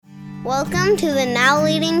Welcome to the Now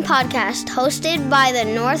Leading podcast, hosted by the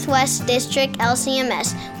Northwest District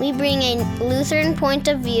LCMS. We bring a Lutheran point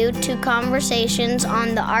of view to conversations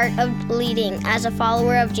on the art of leading as a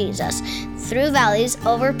follower of Jesus, through valleys,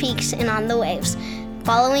 over peaks, and on the waves,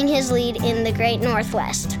 following his lead in the great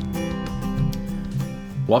Northwest.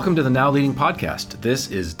 Welcome to the Now Leading podcast. This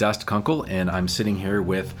is Dust Kunkel, and I'm sitting here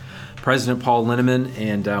with President Paul Linneman,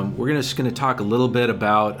 and we're just going to talk a little bit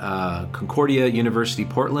about Concordia University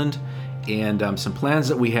Portland and some plans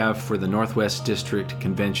that we have for the Northwest District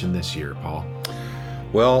Convention this year, Paul.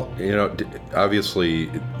 Well, obviously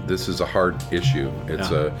this is a hard issue. It's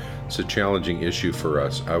a challenging issue for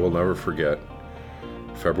us. I will never forget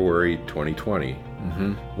February 2020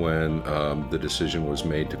 when the decision was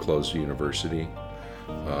made to close the university.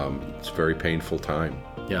 It's a very painful time.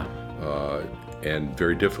 Yeah. And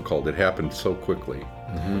very difficult. It happened so quickly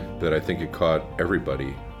that I think it caught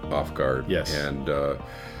everybody off guard. Yes. And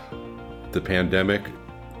the pandemic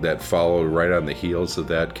that followed right on the heels of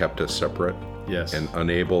that kept us separate. Yes. And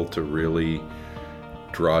unable to really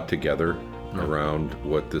draw together around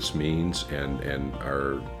what this means and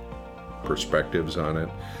our perspectives on it.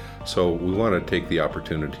 So we want to take the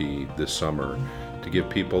opportunity this summer to give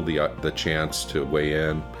people the chance to weigh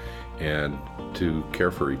in and to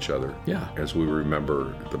care for each other as we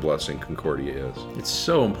remember the blessing Concordia is. It's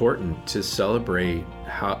so important to celebrate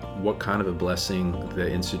what kind of a blessing the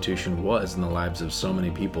institution was in the lives of so many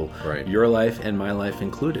people, right? Your life and my life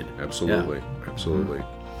included. Absolutely, absolutely.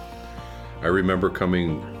 I remember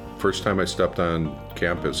first time I stepped on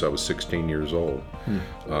campus, I was 16 years old.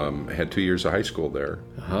 I had 2 years of high school there.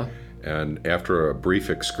 And after a brief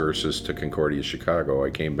excursus to Concordia, Chicago, I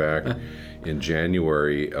came back in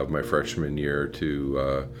January of my freshman year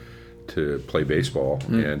to play baseball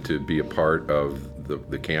and to be a part of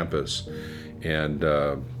the campus, and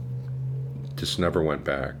just never went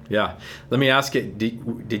back. Yeah. Let me ask you,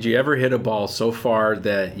 did you ever hit a ball so far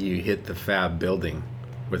that you hit the Fab building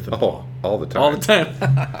with the ball? All the time. All the time.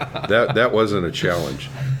 That wasn't a challenge.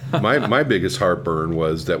 My biggest heartburn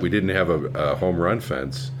was that we didn't have a home run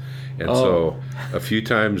fence. And so a few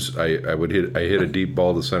times I hit a deep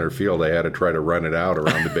ball to center field. I had to try to run it out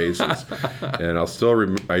around the bases. And I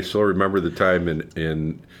still remember the time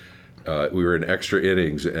in we were in extra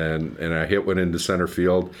innings and I hit one into center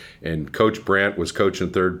field, and Coach Brandt was coaching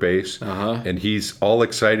third base, and he's all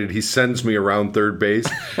excited. He sends me around third base,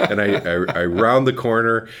 and I round the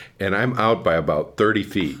corner, and I'm out by about 30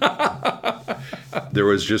 feet. There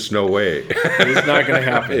was just no way. It was not going to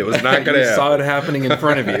happen. It was not going to happen. You saw it happening in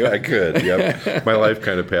front of you. I could, yep. My life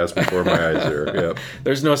kind of passed before my eyes there, yep.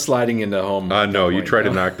 There's no sliding into home. No, you try to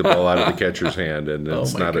knock the ball out of the catcher's hand, and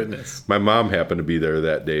it's not goodness. My mom happened to be there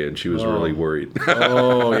that day, and she was really worried.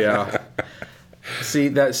 Oh, yeah. See,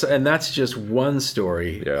 that's just one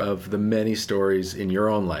story of the many stories in your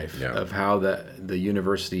own life of how the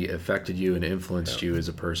university affected you and influenced you as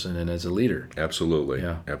a person and as a leader. Absolutely.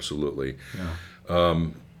 Yeah. Absolutely. Yeah.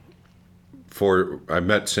 I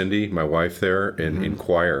met Cindy, my wife, there in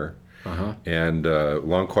choir, and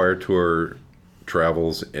long choir tour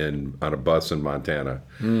travels on a bus in Montana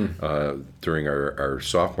during our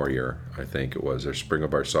sophomore year. I think it was our spring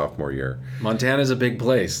of our sophomore year. Montana's a big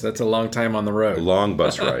place. That's a long time on the road. Long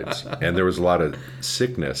bus rides, and there was a lot of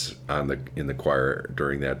sickness in the choir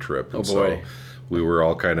during that trip. And boy! So we were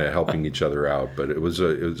all kind of helping each other out, but it was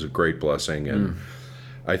a great blessing. And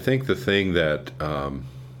I think the thing that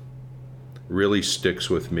really sticks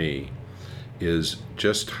with me is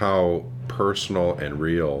just how personal and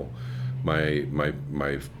real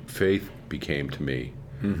my faith became to me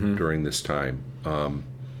during this time.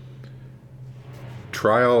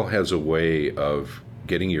 Trial has a way of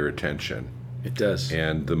getting your attention. It does.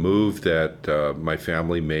 And the move that my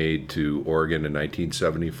family made to Oregon in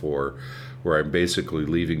 1974, where I'm basically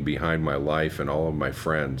leaving behind my life and all of my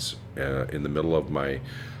friends in the middle of my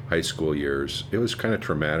high school years, it was kind of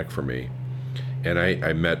traumatic for me. And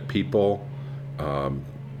I met people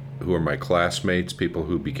who were my classmates, people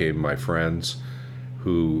who became my friends,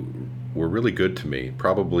 who were really good to me,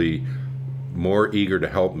 probably more eager to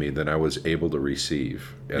help me than I was able to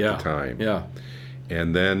receive at the time. Yeah.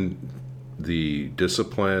 And then the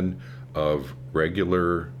discipline of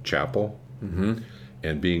regular chapel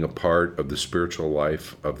and being a part of the spiritual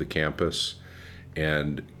life of the campus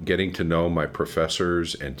and getting to know my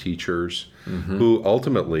professors and teachers who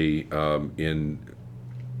ultimately in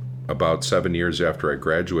about 7 years after I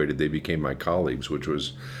graduated, they became my colleagues, which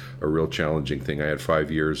was a real challenging thing. I had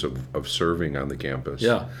 5 years of serving on the campus.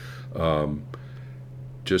 Yeah.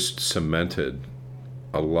 Just cemented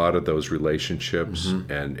a lot of those relationships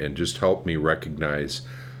and just helped me recognize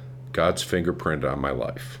God's fingerprint on my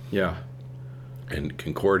life. Yeah. And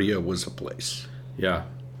Concordia was a place. Yeah.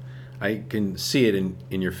 I can see it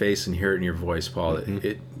in your face and hear it in your voice, Paul.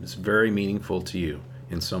 It's very meaningful to you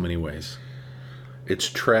in so many ways. It's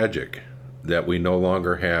tragic that we no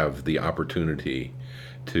longer have the opportunity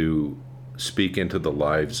to speak into the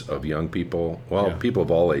lives of young people, people of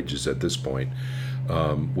all ages at this point,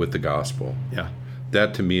 with the gospel. Yeah.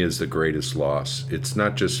 That to me is the greatest loss. It's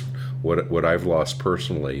not just what I've lost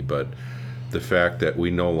personally, but the fact that we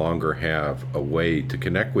no longer have a way to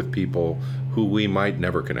connect with people who we might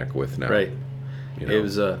never connect with now. Right. You know? It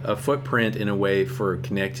was a footprint in a way for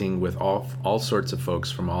connecting with all sorts of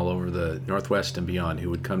folks from all over the Northwest and beyond who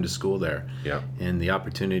would come to school there. Yeah. And the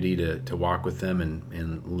opportunity to walk with them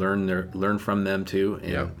and learn from them too,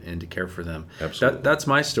 and to care for them. Absolutely. That's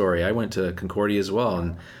my story. I went to Concordia as well,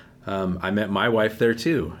 and I met my wife there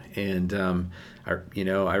too. And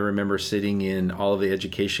I remember sitting in all of the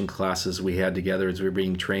education classes we had together as we were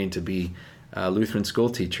being trained to be Lutheran school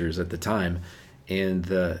teachers at the time, and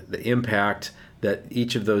the impact that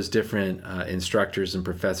each of those different instructors and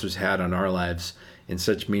professors had on our lives in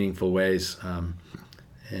such meaningful ways. I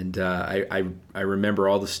remember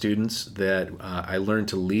all the students that I learned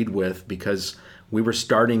to lead with, because we were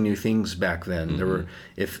starting new things back then. There were,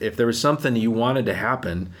 if there was something you wanted to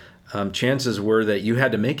happen, chances were that you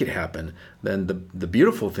had to make it happen. Then the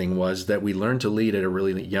beautiful thing was that we learned to lead at a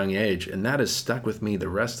really young age, and that has stuck with me the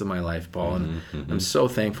rest of my life, Paul. And I'm so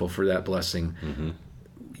thankful for that blessing.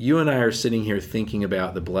 You and I are sitting here thinking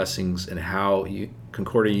about the blessings and how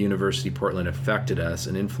Concordia University Portland affected us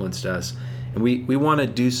and influenced us, and we want to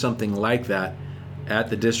do something like that at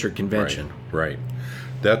the district convention. Right.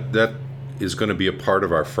 That is going to be a part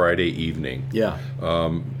of our Friday evening. Yeah.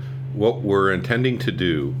 What we're intending to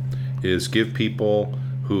do is give people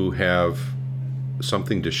who have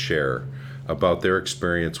something to share about their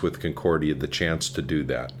experience with Concordia the chance to do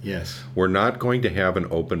that. Yes. We're not going to have an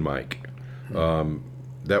open mic.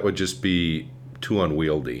 That would just be too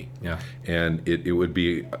unwieldy. Yeah. And it would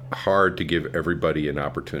be hard to give everybody an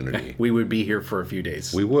opportunity. We would be here for a few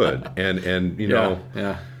days. We would. And you know,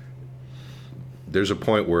 there's a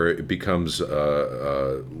point where it becomes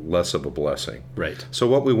less of a blessing. Right. So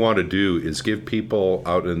what we want to do is give people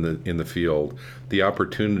out in the field the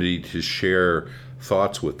opportunity to share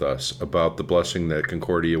thoughts with us about the blessing that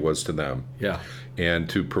Concordia was to them. Yeah. And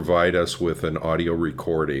to provide us with an audio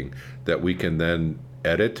recording that we can then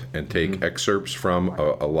edit and take excerpts from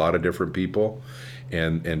a lot of different people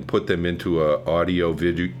and put them into a audio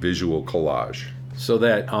visual collage. So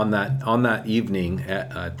that on that evening,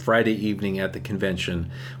 Friday evening at the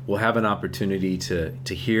convention, we'll have an opportunity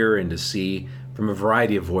to hear and to see from a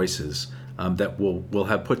variety of voices that we'll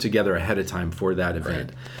have put together ahead of time for that event.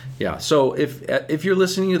 Right. Yeah. So if you're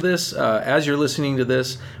listening to this, as you're listening to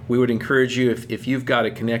this, we would encourage you, if you've got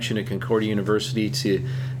a connection to Concordia University,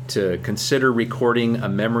 to consider recording a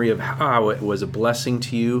memory of how it was a blessing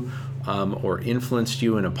to you or influenced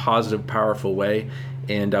you in a positive, powerful way.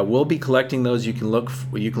 And we'll be collecting those. You can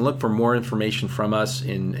look for more information from us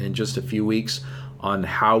in just a few weeks on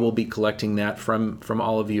how we'll be collecting that from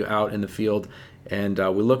all of you out in the field. And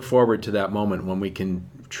we look forward to that moment when we can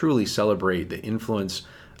truly celebrate the influence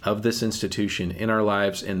of this institution in our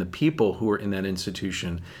lives and the people who are in that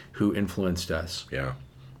institution who influenced us. Yeah.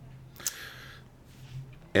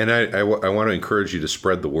 And I want to encourage you to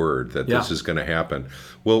spread the word that this is going to happen.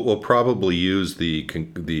 We'll probably use the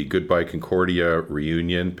Goodbye Concordia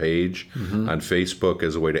reunion page on Facebook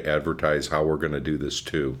as a way to advertise how we're going to do this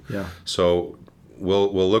too. Yeah. So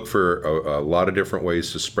we'll look for a lot of different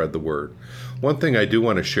ways to spread the word. One thing I do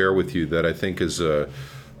want to share with you that I think is a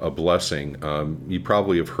blessing. You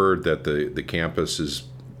probably have heard that the campus is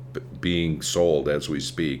being sold as we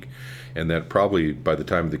speak, and that probably by the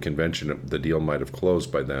time of the convention the deal might have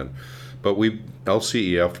closed by then. But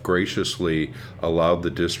LCEF graciously allowed the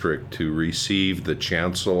district to receive the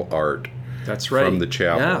chancel art from the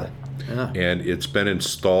chapel. Yeah. And it's been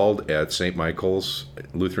installed at St. Michael's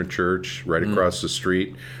Lutheran Church right across the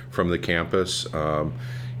street from the campus,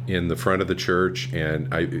 in the front of the church,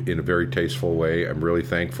 and in a very tasteful way. I'm really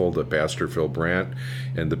thankful to Pastor Phil Brandt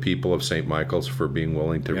and the people of St. Michael's for being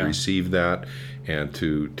willing to receive that and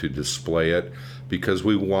to display it, because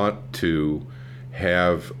we want to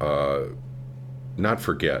have not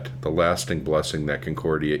forget the lasting blessing that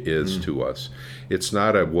Concordia is to us. It's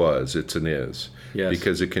not a was, it's an is. Yes.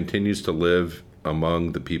 Because it continues to live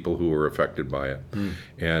among the people who are affected by it.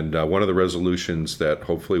 And one of the resolutions that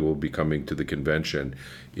hopefully will be coming to the convention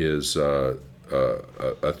is a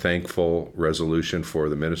thankful resolution for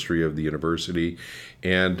the ministry of the university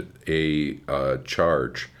and a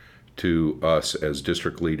charge to us as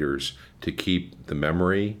district leaders to keep the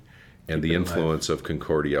memory and the influence of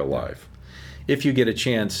Concordia alive. If you get a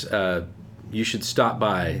chance, you should stop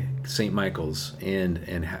by St. Michael's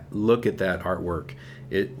and look at that artwork.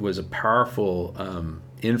 It was a powerful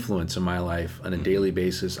influence in my life on a daily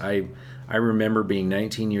basis. I remember being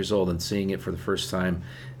 19 years old and seeing it for the first time,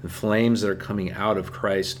 the flames that are coming out of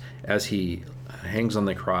Christ as he hangs on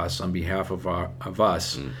the cross on behalf of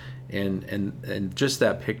us. And just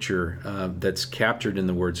that picture that's captured in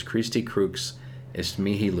the words Christi crux est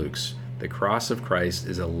mihi lux. The cross of Christ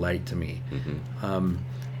is a light to me.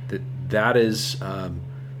 That is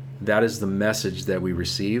the message that we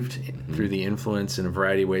received through the influence in a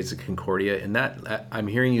variety of ways of Concordia. And that I'm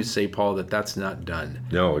hearing you say, Paul, that's not done.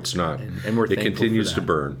 No, it's not. And we're it thankful continues for to that.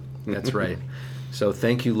 burn. That's right. So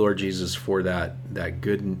thank you, Lord Jesus, for that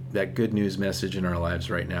good news message in our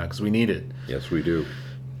lives right now, because we need it. Yes, we do.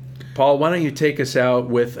 Paul, why don't you take us out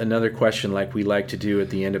with another question like we like to do at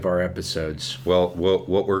the end of our episodes? Well,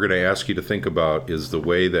 what we're going to ask you to think about is the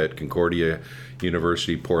way that Concordia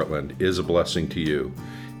University Portland is a blessing to you,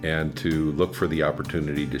 and to look for the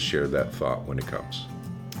opportunity to share that thought when it comes.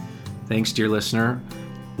 Thanks, dear listener.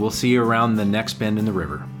 We'll see you around the next bend in the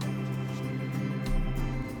river.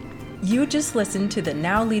 You just listened to the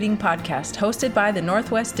Now Leading podcast hosted by the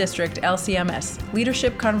Northwest District LCMS,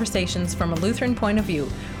 Leadership Conversations from a Lutheran Point of View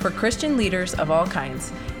for Christian leaders of all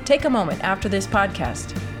kinds. Take a moment after this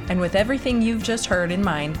podcast, and with everything you've just heard in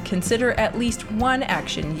mind, consider at least one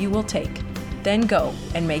action you will take. Then go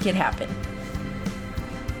and make it happen.